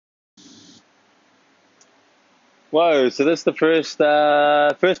Whoa, so that's the first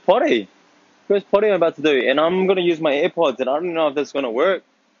potty I'm about to do, and I'm gonna use my AirPods, and I don't know if that's gonna work,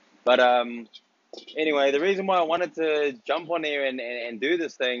 but anyway, the reason why I wanted to jump on here and do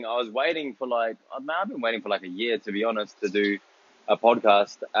this thing, I was waiting for I've been waiting for like a year to be honest to do a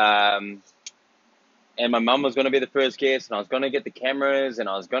podcast, and my mum was gonna be the first guest, and I was gonna get the cameras, and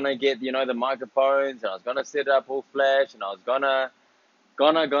I was gonna get the microphones, and I was gonna set it up all flash, and I was gonna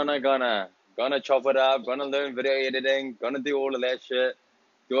chop it up, gonna learn video editing, gonna do all of that shit,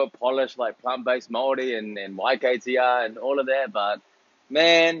 do it polished like plant-based Māori and YKTR and all of that. But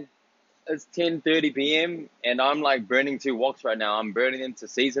man, it's 10:30 p.m. and I'm like burning two woks right now. I'm burning them to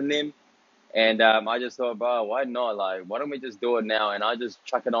season them. And I just thought, bro, why not? Like, why don't we just do it now? And I just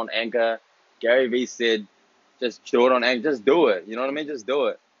chuck it on Anchor. Gary Vee said, just do it on Anchor. Just do it. You know what I mean? Just do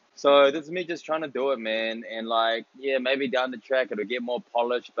it. So this is me just trying to do it, man. And like, yeah, maybe down the track it'll get more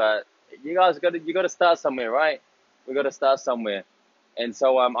polished, but you gotta start somewhere, right? We gotta start somewhere. And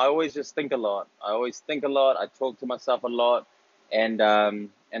so I always just think a lot. I always think a lot. I talk to myself a lot, and a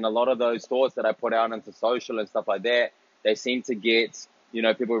lot of those thoughts that I put out into social and stuff like that, they seem to get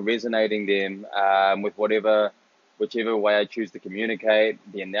people resonating them with whichever way I choose to communicate,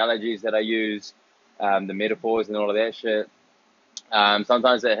 the analogies that I use, the metaphors and all of that shit.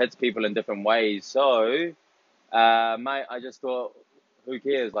 Sometimes it hits people in different ways. So, mate, I just thought, who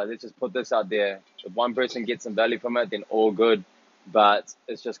cares? Like, let's just put this out there. If one person gets some value from it, then all good. But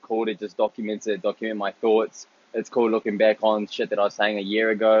it's just cool to just document my thoughts. It's cool looking back on shit that I was saying a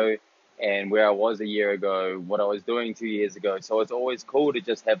year ago and where I was a year ago, what I was doing 2 years ago. So it's always cool to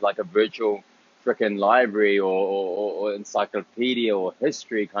just have like a virtual freaking library or encyclopedia or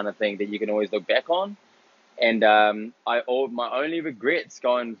history kind of thing that you can always look back on. And my only regrets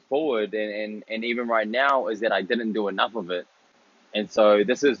going forward and even right now is that I didn't do enough of it. And so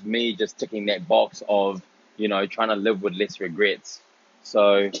this is me just ticking that box of, trying to live with less regrets.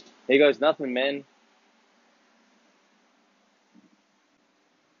 So here goes nothing, man.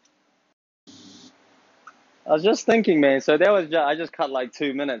 I was just thinking, man. So I just cut like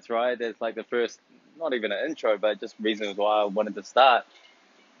 2 minutes, right? That's like the first, not even an intro, but just reasons why I wanted to start.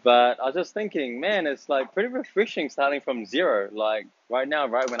 But I was just thinking, man, it's like pretty refreshing starting from zero. Like right now,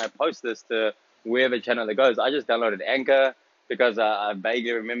 right when I post this to wherever channel it goes, I just downloaded Anchor because I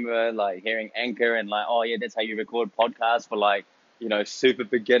vaguely remember like hearing Anchor and like, oh yeah, that's how you record podcasts for like, super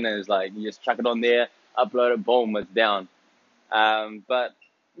beginners. Like you just chuck it on there, upload it, boom, it's down. But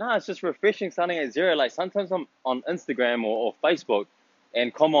no, it's just refreshing starting at zero. Like sometimes I'm on Instagram or Facebook,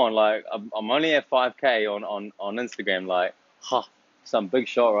 and come on, like I'm only at 5K on Instagram. Like, ha, some big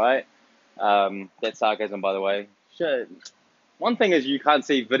shot, right? That's sarcasm, by the way. Shit. One thing is you can't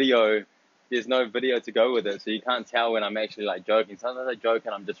see video. There's no video to go with it, so you can't tell when I'm actually like joking. Sometimes I joke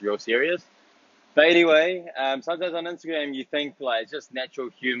and I'm just real serious. But anyway, sometimes on Instagram you think like it's just natural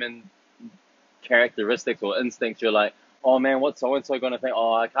human characteristics or instincts. You're like, oh man, what's so and so gonna think?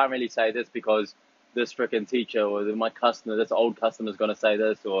 Oh, I can't really say this because this freaking teacher or my customer, this old customer is gonna say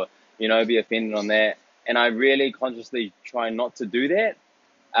this, or be offended on that. And I really consciously try not to do that.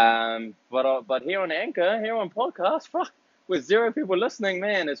 But here on Anchor, here on podcast, fuck, with zero people listening,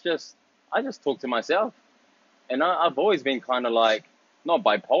 man, it's just I just talk to myself, and I've always been kind of like not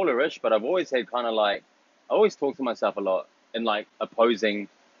bipolarish, but I've always had kind of like I always talk to myself a lot in like opposing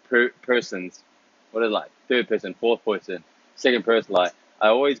persons. What is it, like third person, fourth person, second person? Like I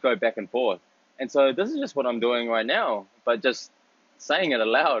always go back and forth, and so this is just what I'm doing right now, but just saying it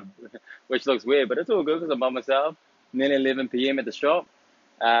aloud, which looks weird, but it's all good because I'm by myself. Nearly 11 p.m. at the shop,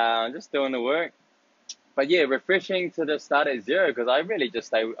 just doing the work. But yeah, refreshing to just start at zero because I really just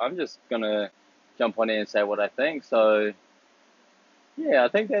say I'm just gonna jump on in and say what I think. So yeah, I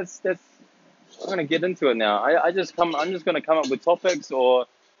think that's I'm gonna get into it now. I'm just gonna come up with topics or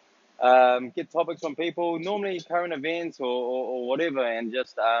get topics from people, normally current events or whatever, and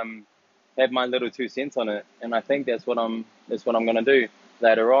just have my little 2 cents on it. And I think that's what I'm gonna do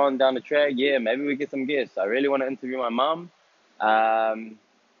later on down the track. Yeah, maybe we get some guests. I really want to interview my mum. Um,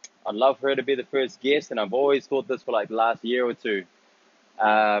 I'd love her to be the first guest, and I've always thought this for like the last year or two,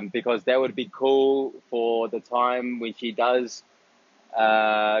 because that would be cool for the time when she does,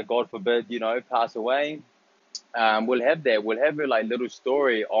 God forbid, pass away. We'll have that. We'll have her like little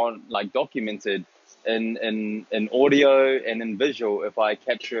story on like documented in audio and in visual if I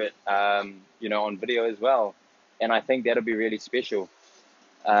capture it, on video as well. And I think that'll be really special.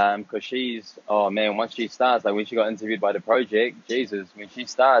 Because oh man, once she starts, like when she got interviewed by the project, Jesus, when she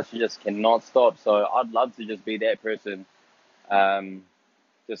starts, she just cannot stop. So I'd love to just be that person, um,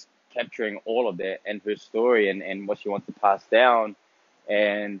 just capturing all of that and her story and what she wants to pass down.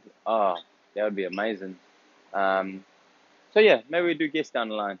 And oh, that would be amazing. Um, so yeah, maybe we do guests down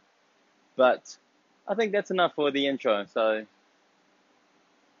the line. But I think that's enough for the intro. So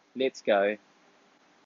let's go.